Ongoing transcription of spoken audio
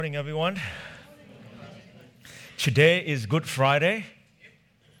Morning, everyone. Today is Good Friday.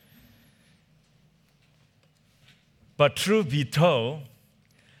 But truth be told,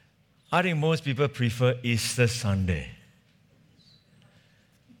 I think most people prefer Easter Sunday.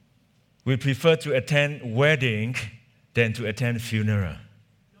 We prefer to attend wedding than to attend funeral.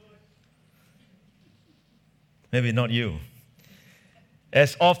 Maybe not you.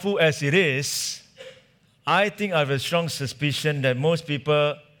 As awful as it is, I think I have a strong suspicion that most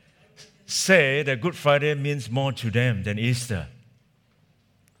people say that Good Friday means more to them than Easter.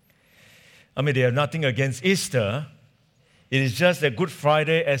 I mean, they have nothing against Easter. It is just that Good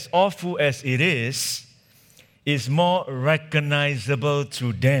Friday, as awful as it is more recognizable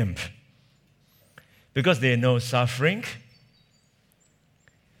to them because they know suffering,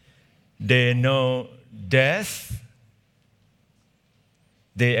 they know death,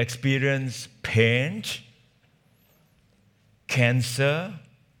 they experience pain, cancer,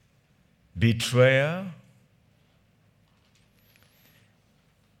 betrayal.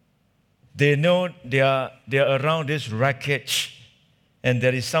 They know they are around this wreckage, and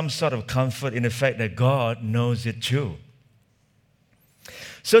there is some sort of comfort in the fact that God knows it too.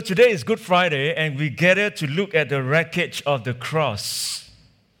 So today is Good Friday, and we gather to look at the wreckage of the cross.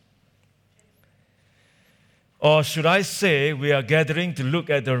 Or should I say, we are gathering to look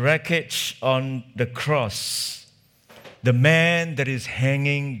at the wreckage on the cross, the man that is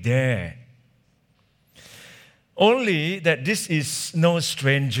hanging there. Only that this is no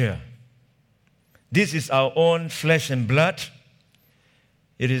stranger. This is our own flesh and blood.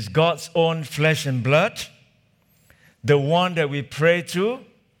 It is God's own flesh and blood, the one that we pray to,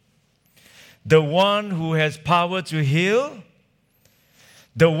 the one who has power to heal,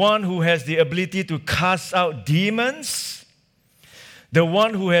 the one who has the ability to cast out demons, the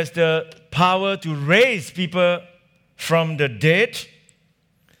one who has the power to raise people from the dead,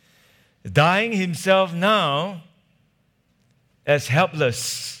 dying himself now as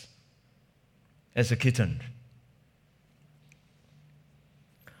helpless as a kitten.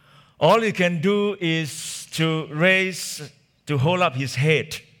 All he can do is to hold up his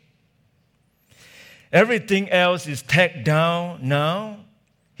head. Everything else is tacked down now.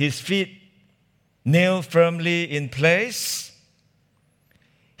 His feet nailed firmly in place.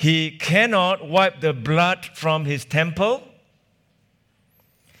 He cannot wipe the blood from his temple.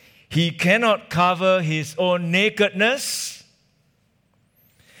 He cannot cover his own nakedness.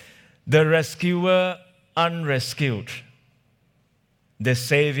 The rescuer unrescued. The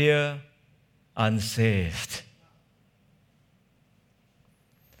Savior unsaved.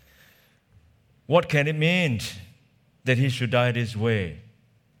 What can it mean that he should die this way?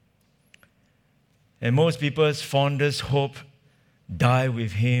 And most people's fondest hope died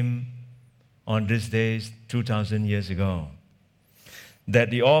with him on these days 2,000 years ago.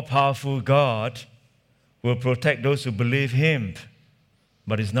 That the all-powerful God will protect those who believe him,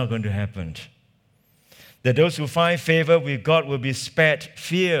 but it's not going to happen. That those who find favor with God will be spared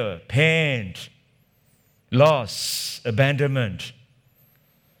fear, pain, loss, abandonment.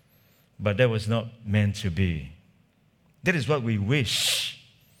 But that was not meant to be. That is what we wish.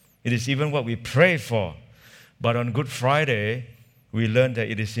 It is even what we pray for. But on Good Friday, we learn that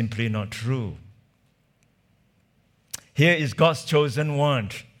it is simply not true. Here is God's chosen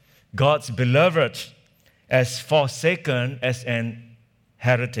one, God's beloved, as forsaken as an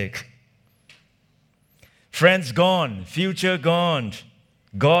heretic. Friends gone, future gone,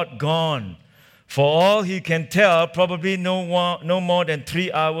 God gone. For all he can tell, probably no more than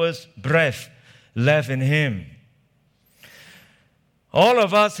 3 hours breath left in him. All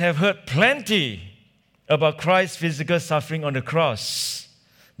of us have heard plenty about Christ's physical suffering on the cross.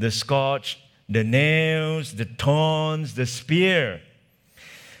 The scourge, the nails, the thorns, the spear.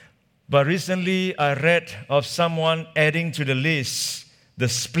 But recently I read of someone adding to the list the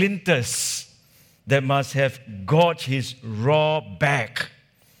splinters that must have gouged his raw back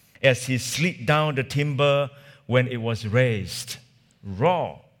as he slid down the timber when it was raised.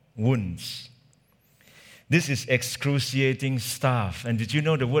 Raw wounds. This is excruciating stuff. And did you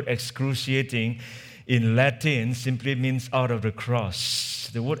know the word excruciating in Latin simply means out of the cross?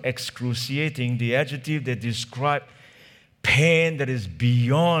 The word excruciating, the adjective that describes pain that is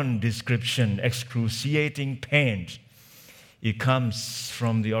beyond description, excruciating pain. It comes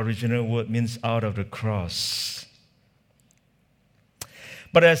from the original word, means out of the cross.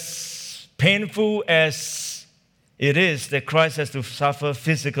 But as painful as it is that Christ has to suffer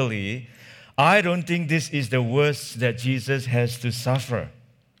physically, I don't think this is the worst that Jesus has to suffer.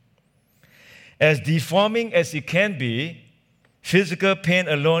 As deforming as it can be, physical pain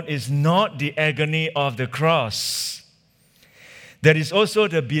alone is not the agony of the cross. There is also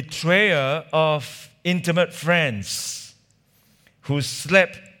the betrayer of intimate friends who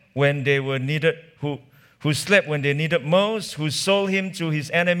slept when they were needed, who slept when they needed most, who sold him to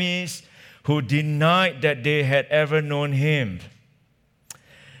his enemies, who denied that they had ever known him.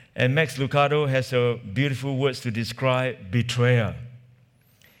 And Max Lucado has a beautiful words to describe betrayer.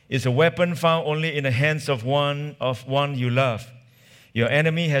 It's a weapon found only in the hands of one you love. Your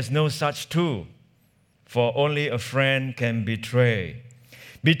enemy has no such tool, for only a friend can betray.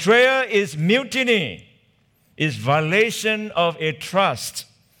 Betrayer is mutiny, is violation of a trust,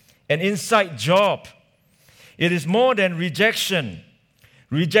 an inside job. It is more than rejection.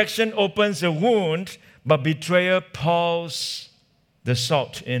 Rejection opens a wound, but betrayal pours the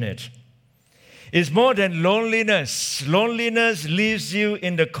salt in it. It's more than loneliness. Loneliness leaves you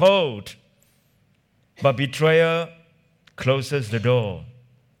in the cold, but betrayal closes the door.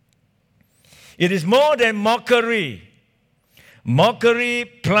 It is more than mockery. Mockery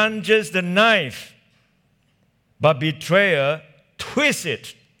plunges the knife, but betrayal twists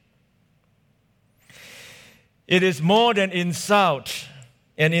it. It is more than insult.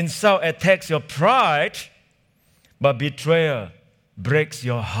 An insult attacks your pride, but betrayal breaks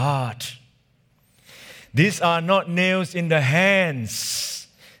your heart. These are not nails in the hands.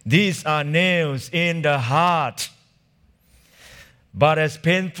 These are nails in the heart. But as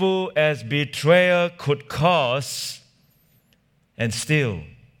painful as betrayal could cause, and still,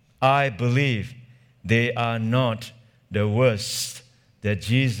 I believe they are not the worst that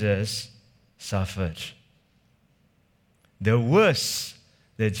Jesus suffered. The worst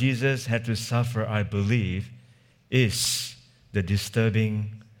that Jesus had to suffer, I believe, is the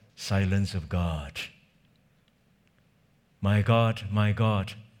disturbing silence of God. My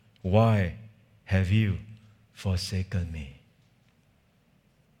God, why have you forsaken me?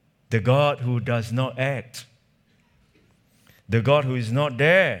 The God who does not act, the God who is not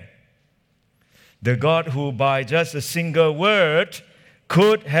there, the God who by just a single word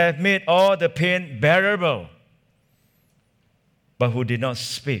could have made all the pain bearable, but who did not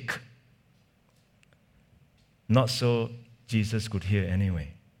speak. Not so Jesus could hear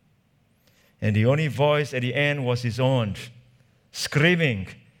anyway. And the only voice at the end was his own, screaming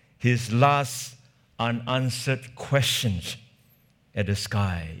his last unanswered questions at the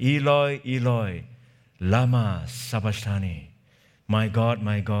sky. Eloi, Eloi, lama sabachthani. My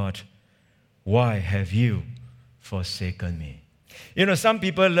God, why have you forsaken me? You know, some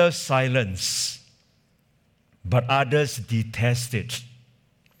people love silence, but others detest it.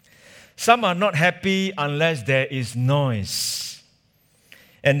 Some are not happy unless there is noise.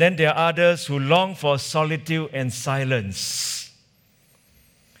 And then there are others who long for solitude and silence.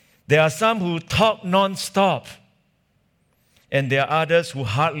 There are some who talk non-stop, and there are others who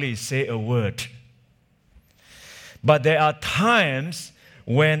hardly say a word. But there are times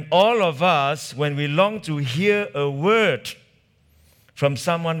when all of us, when we long to hear a word from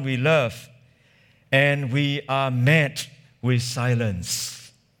someone we love, and we are met with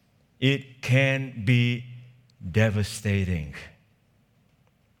silence. It can be devastating.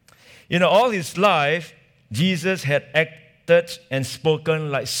 You know, all his life, Jesus had acted and spoken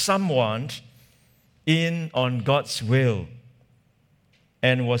like someone in on God's will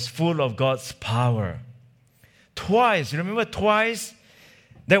and was full of God's power. Twice, remember twice,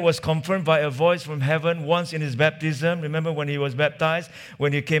 that was confirmed by a voice from heaven. Once in his baptism, remember when he was baptized,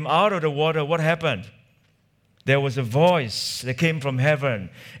 when he came out of the water, what happened? There was a voice that came from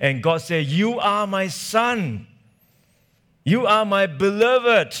heaven, and God said, "You are my son. You are my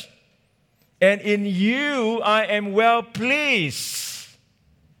beloved, and in you I am well pleased."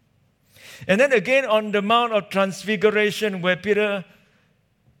 And then again on the Mount of Transfiguration, where Peter,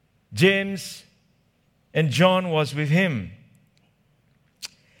 James, and John was with him.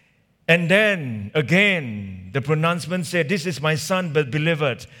 And then again, the pronouncement said, "This is my son, but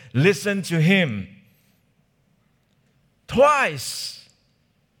beloved. Listen to him." Twice.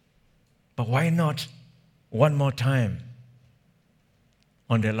 But why not one more time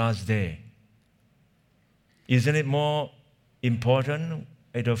on the last day? Isn't it more important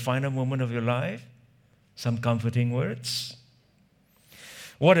at the final moment of your life? Some comforting words.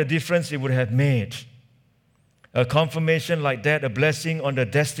 What a difference it would have made. A confirmation like that, a blessing on the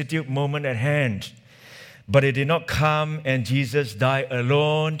destitute moment at hand. But it did not come, and Jesus died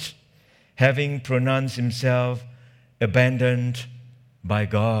alone, having pronounced himself abandoned by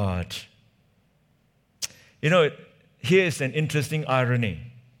God. You know, here is an interesting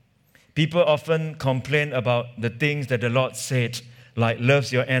irony. People often complain about the things that the Lord said, like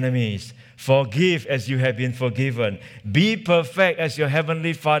love your enemies, forgive as you have been forgiven, be perfect as your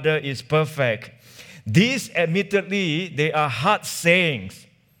heavenly Father is perfect. These, admittedly, they are hard sayings.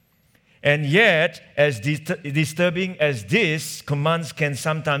 And yet, as disturbing as these commands can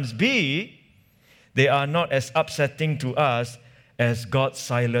sometimes be, they are not as upsetting to us as God's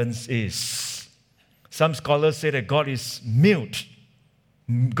silence is. Some scholars say that God is mute.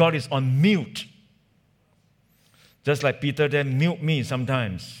 God is on mute. Just like Peter then mute me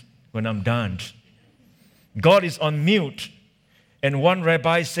sometimes when I'm done. God is on mute. And one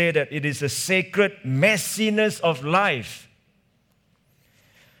rabbi said that it is a sacred messiness of life.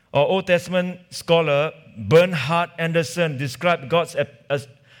 Our Old Testament scholar Bernhard Anderson described God's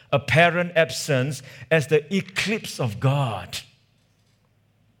apparent absence as the eclipse of God.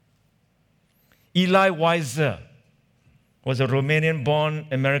 Eli Wiesel was a Romanian-born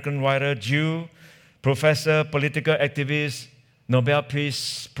American writer, Jew, professor, political activist, Nobel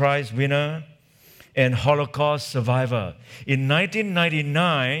Peace Prize winner, and Holocaust survivor. In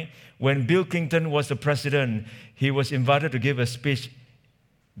 1999, when Bill Clinton was the president, he was invited to give a speech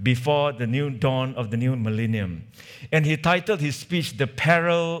before the new dawn of the new millennium. And he titled his speech, "The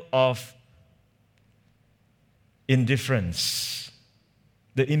Peril of Indifference."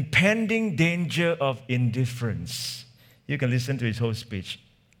 The impending danger of indifference. You can listen to his whole speech.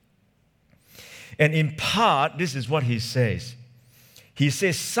 And in part, this is what he says. He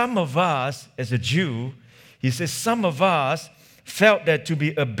says, some of us, as a Jew, he says, some of us felt that to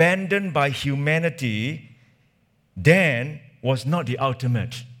be abandoned by humanity then was not the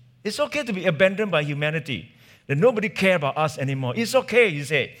ultimate. It's okay to be abandoned by humanity, that nobody cares about us anymore. It's okay, he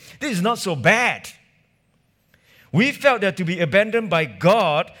said. This is not so bad. We felt that to be abandoned by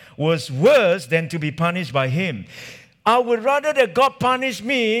God was worse than to be punished by Him. I would rather that God punish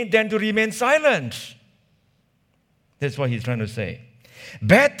me than to remain silent. That's what he's trying to say.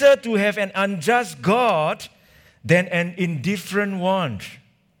 Better to have an unjust God than an indifferent one.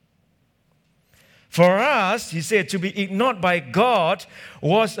 For us, he said, to be ignored by God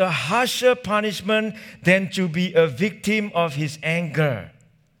was a harsher punishment than to be a victim of His anger.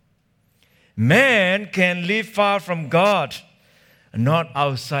 Man can live far from God, not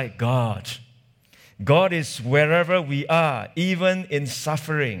outside God. God is wherever we are, even in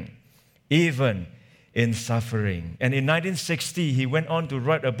suffering. Even in suffering. And in 1960, he went on to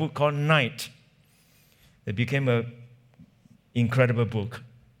write a book called Night. It became an incredible book,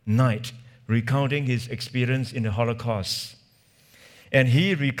 Night, recounting his experience in the Holocaust. And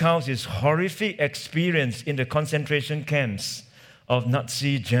he recounts his horrific experience in the concentration camps of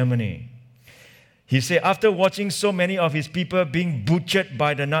Nazi Germany. He said, after watching so many of his people being butchered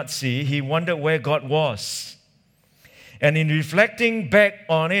by the Nazi, he wondered where God was. And in reflecting back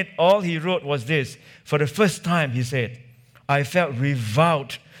on it, all he wrote was this. For the first time, he said, I felt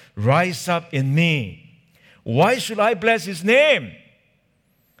revolt rise up in me. Why should I bless His name?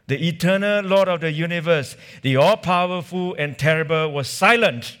 The eternal Lord of the universe, the all-powerful and terrible, was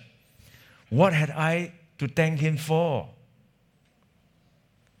silent. What had I to thank Him for?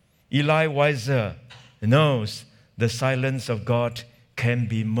 Eli Wiesel knows the silence of God can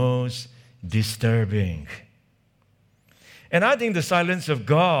be most disturbing. And I think the silence of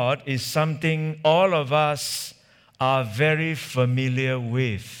God is something all of us are very familiar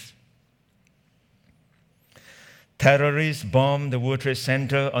with. Terrorists bombed the World Trade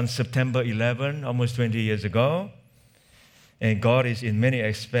Center on September 11, almost 20 years ago. And God is in many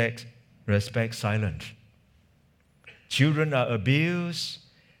respects silent. Children are abused.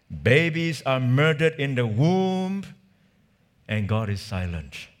 Babies are murdered in the womb, and God is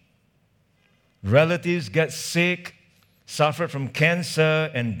silent. Relatives get sick, suffered from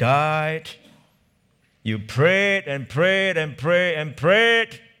cancer, and died. You prayed and prayed and prayed and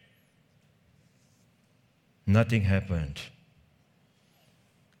prayed. Nothing happened.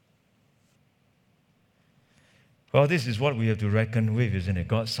 Well, this is what we have to reckon with, isn't it?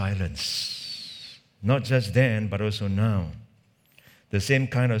 God's silence. Not just then, but also now. The same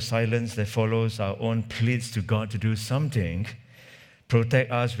kind of silence that follows our own pleas to God to do something, protect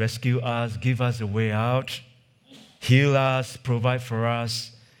us, rescue us, give us a way out, heal us, provide for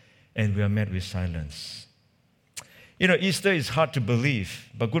us, and we are met with silence. You know, Easter is hard to believe,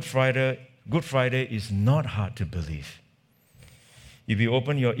 but Good Friday is not hard to believe. If you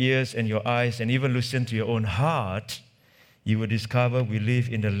open your ears and your eyes and even listen to your own heart, you will discover we live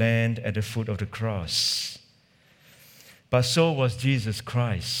in the land at the foot of the cross. But so was Jesus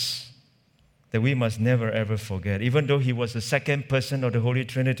Christ, that we must never ever forget. Even though He was the second person of the Holy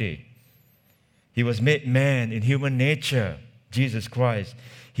Trinity, He was made man in human nature, Jesus Christ.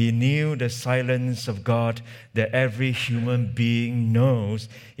 He knew the silence of God that every human being knows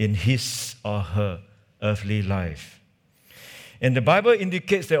in his or her earthly life. And the Bible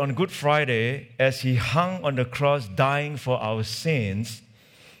indicates that on Good Friday, as he hung on the cross dying for our sins,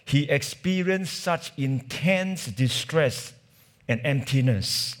 he experienced such intense distress and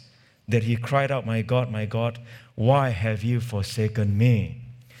emptiness that he cried out, my God, why have you forsaken me?"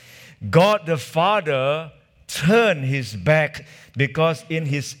 God the Father turned his back because in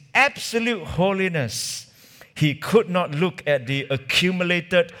his absolute holiness, he could not look at the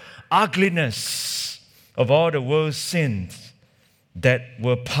accumulated ugliness of all the world's sins that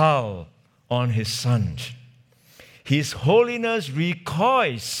were piled on his Son. His holiness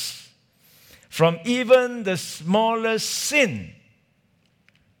recoils from even the smallest sin,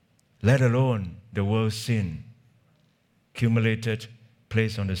 let alone the world's sin accumulated,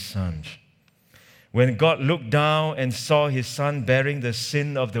 placed on the Son. When God looked down and saw his Son bearing the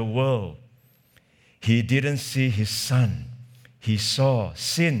sin of the world, he didn't see his Son. He saw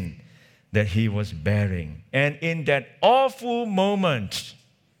sin that he was bearing. And in that awful moment,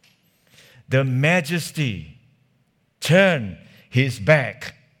 the Majesty turned his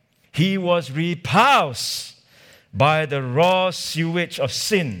back. He was repulsed by the raw sewage of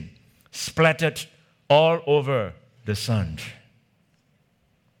sin splattered all over the Son.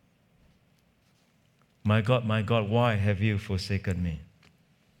 My God, why have you forsaken me?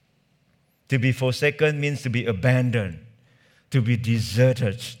 To be forsaken means to be abandoned, to be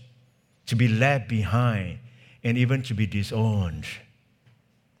deserted, to be left behind, and even to be disowned.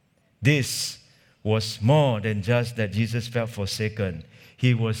 This was more than just that Jesus felt forsaken.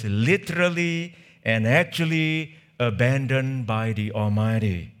 He was literally and actually abandoned by the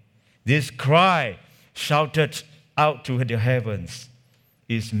Almighty. This cry, shouted out to the heavens,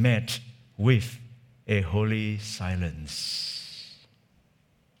 is met with a holy silence.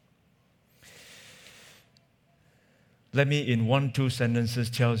 Let me, in 1-2 sentences,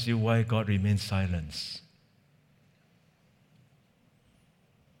 tell you why God remains silent.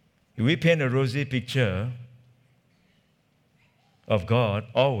 If we paint a rosy picture of God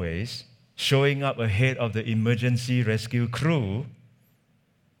always showing up ahead of the emergency rescue crew,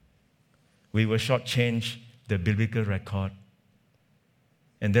 we will shortchange the biblical record.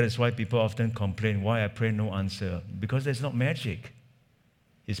 And that is why people often complain, why I pray no answer. Because there's not magic.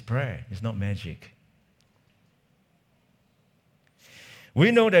 It's prayer, it's not magic.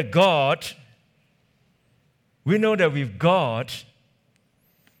 We know that with God,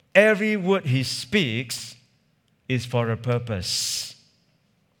 every word he speaks is for a purpose.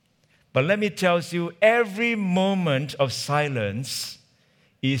 But let me tell you, every moment of silence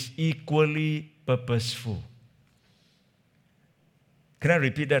is equally purposeful. Can I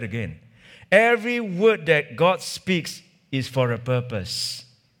repeat that again? Every word that God speaks is for a purpose.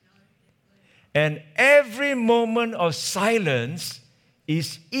 And every moment of silence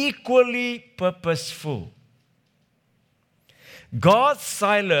is equally purposeful. God's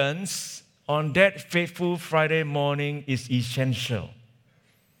silence on that fateful Friday morning is essential.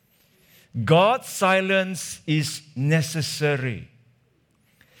 God's silence is necessary.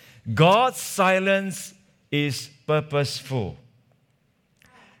 God's silence is purposeful.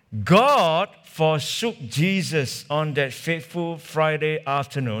 God forsook Jesus on that fateful Friday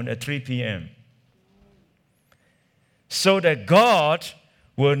afternoon at 3 p.m. so that God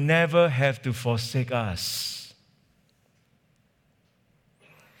will never have to forsake us.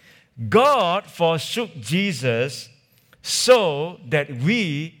 God forsook Jesus so that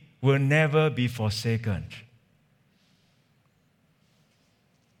we will never be forsaken.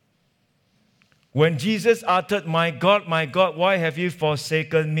 When Jesus uttered, my God, why have you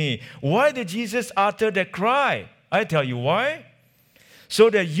forsaken me?" Why did Jesus utter that cry? I tell you why. So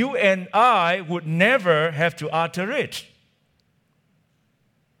that you and I would never have to utter it.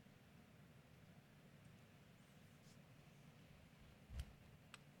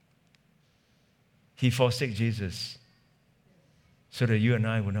 He forsook Jesus so that you and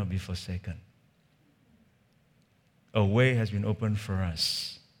I would not be forsaken. A way has been opened for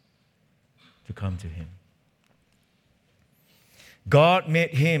us to come to him. God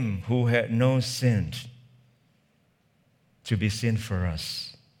made him who had no sin to be sin for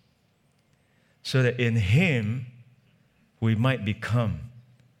us, so that in him we might become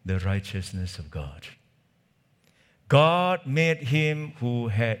the righteousness of God. God made him who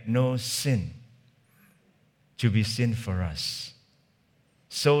had no sin to be sin for us,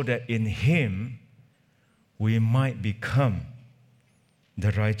 so that in him we might become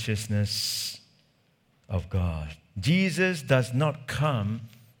the righteousness of God. Jesus does not come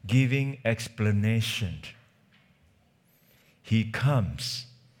giving explanation. He comes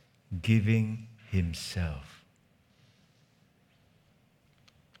giving himself.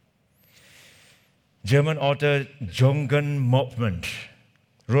 German author Jürgen Moltmann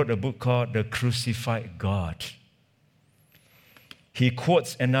wrote a book called The Crucified God. He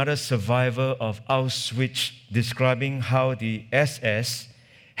quotes another survivor of Auschwitz describing how the SS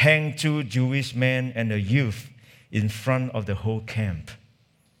hanged 2 Jewish men and a youth in front of the whole camp.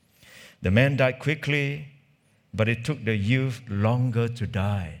 The man died quickly, but it took the youth longer to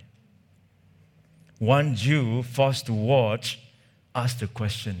die. One Jew forced to watch asked the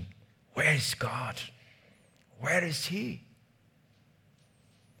question, "Where is God? Where is He?"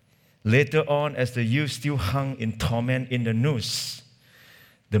 Later on, as the youth still hung in torment in the noose,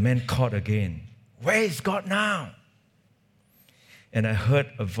 the man called again, "Where is God now?" And I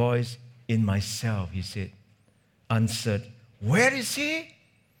heard a voice in myself, he said, answered, "Where is He?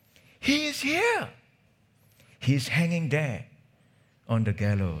 He is here. He is hanging there on the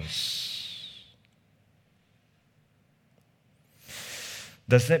gallows."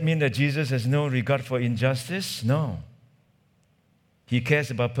 Does that mean that Jesus has no regard for injustice? No. He cares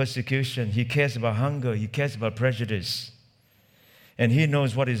about persecution. He cares about hunger. He cares about prejudice. And He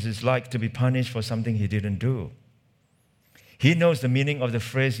knows what it is like to be punished for something He didn't do. He knows the meaning of the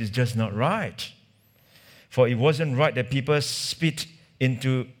phrase is just not right. For it wasn't right that people spit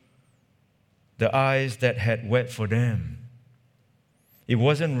into the eyes that had wept for them. It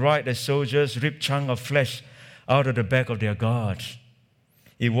wasn't right that soldiers ripped chunks of flesh out of the back of their God.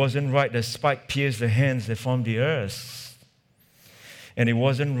 It wasn't right that spike pierced the hands that formed the earth. And it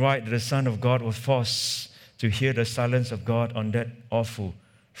wasn't right that the Son of God was forced to hear the silence of God on that awful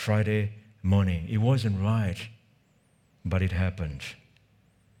Friday morning. It wasn't right, but it happened.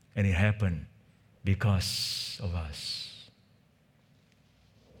 And it happened because of us.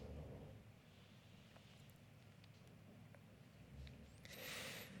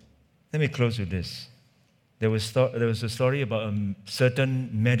 Let me close with this. There was a story about a certain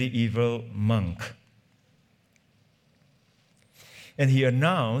medieval monk. And he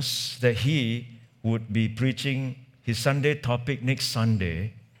announced that he would be preaching his Sunday topic next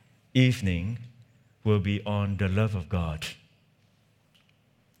Sunday evening will be on the love of God.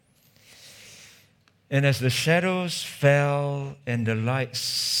 And as the shadows fell and the light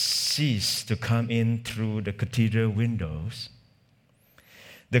ceased to come in through the cathedral windows,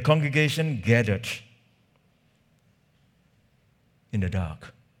 the congregation gathered in the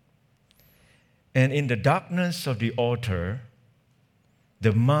dark. And in the darkness of the altar,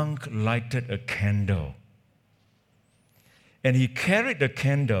 the monk lighted a candle. And he carried the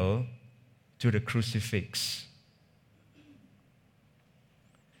candle to the crucifix.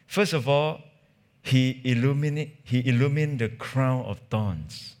 First of all, he illumined the crown of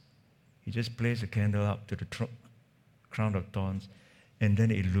thorns. He just placed the candle up to the crown of thorns, and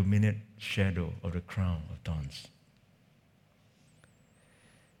then illuminated shadow of the crown of thorns.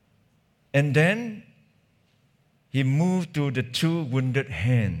 And then he moved to the 2 wounded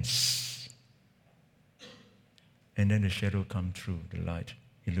hands. And then the shadow come through, the light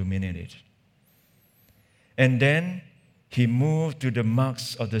illuminated. And then he moved to the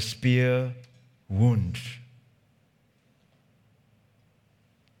marks of the spear wound.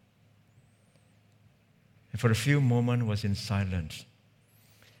 And for a few moments was in silence.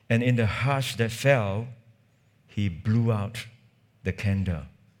 And in the hush that fell, he blew out the candle.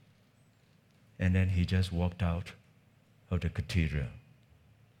 And then he just walked out of the cathedral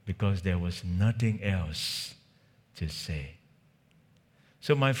because there was nothing else to say.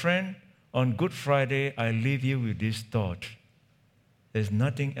 So, my friend, on Good Friday, I leave you with this thought. There's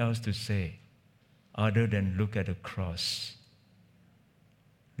nothing else to say other than look at the cross.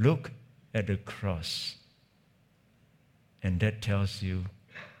 Look at the cross. And that tells you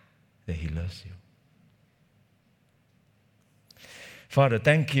that He loves you. Father,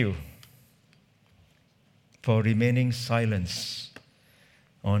 thank you for remaining silent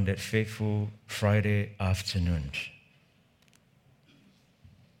on that fateful Friday afternoon.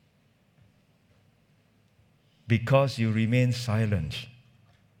 Because you remain silent,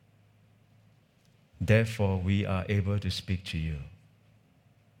 therefore we are able to speak to you.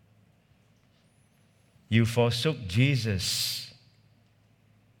 You forsook Jesus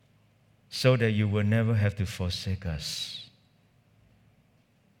so that you will never have to forsake us.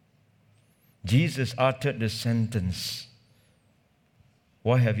 Jesus uttered the sentence,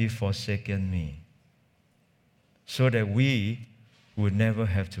 "Why have you forsaken me?" so that we would never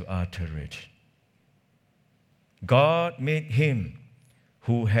have to utter it. God made Him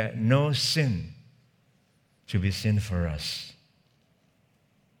who had no sin to be sin for us,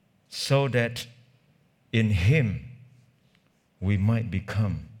 so that in Him we might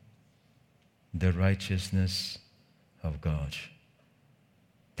become the righteousness of God.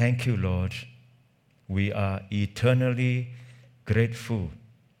 Thank you, Lord, we are eternally grateful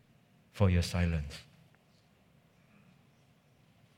for your silence.